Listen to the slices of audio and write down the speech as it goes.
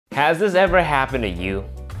Has this ever happened to you?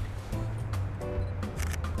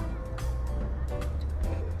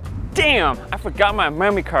 Damn, I forgot my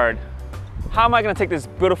memory card. How am I gonna take this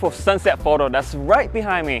beautiful sunset photo that's right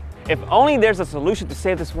behind me? If only there's a solution to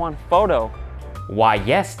save this one photo. Why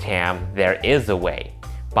yes, Tam, there is a way.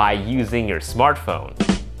 By using your smartphone.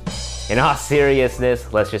 In all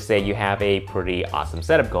seriousness, let's just say you have a pretty awesome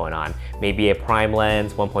setup going on. Maybe a prime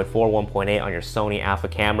lens, 1.4, 1.8 on your Sony alpha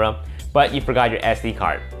camera, but you forgot your SD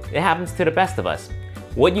card. It happens to the best of us.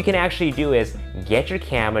 What you can actually do is get your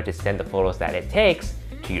camera to send the photos that it takes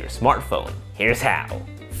to your smartphone. Here's how.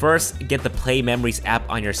 First, get the Play Memories app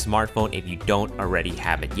on your smartphone if you don't already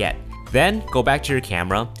have it yet. Then, go back to your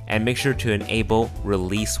camera and make sure to enable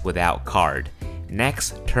Release Without Card.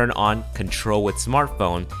 Next, turn on Control with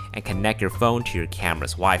Smartphone and connect your phone to your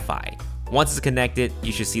camera's Wi-Fi. Once it's connected,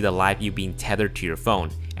 you should see the live view being tethered to your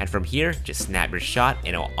phone. And from here, just snap your shot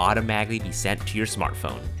and it'll automatically be sent to your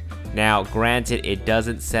smartphone. Now, granted, it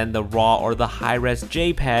doesn't send the RAW or the high-res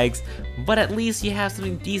JPEGs, but at least you have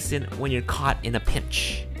something decent when you're caught in a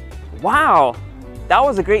pinch. Wow, that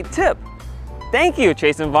was a great tip. Thank you,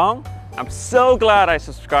 Chase and Vong. I'm so glad I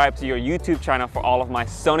subscribed to your YouTube channel for all of my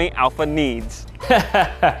Sony Alpha needs.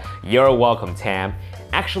 You're welcome, Tam.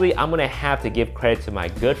 Actually, I'm gonna have to give credit to my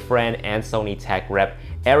good friend and Sony tech rep,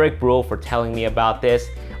 Eric for telling me about this.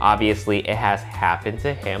 Obviously, it has happened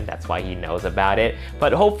to him, that's why he knows about it.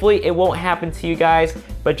 But hopefully it won't happen to you guys.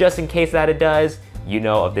 But just in case that it does, you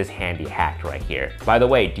know of this handy hack right here. By the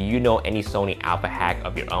way, do you know any Sony Alpha hack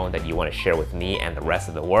of your own that you want to share with me and the rest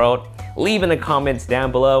of the world? Leave in the comments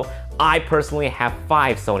down below. I personally have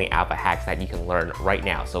 5 Sony Alpha hacks that you can learn right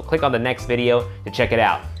now. So click on the next video to check it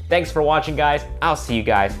out. Thanks for watching, guys. I'll see you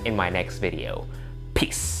guys in my next video.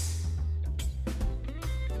 Peace.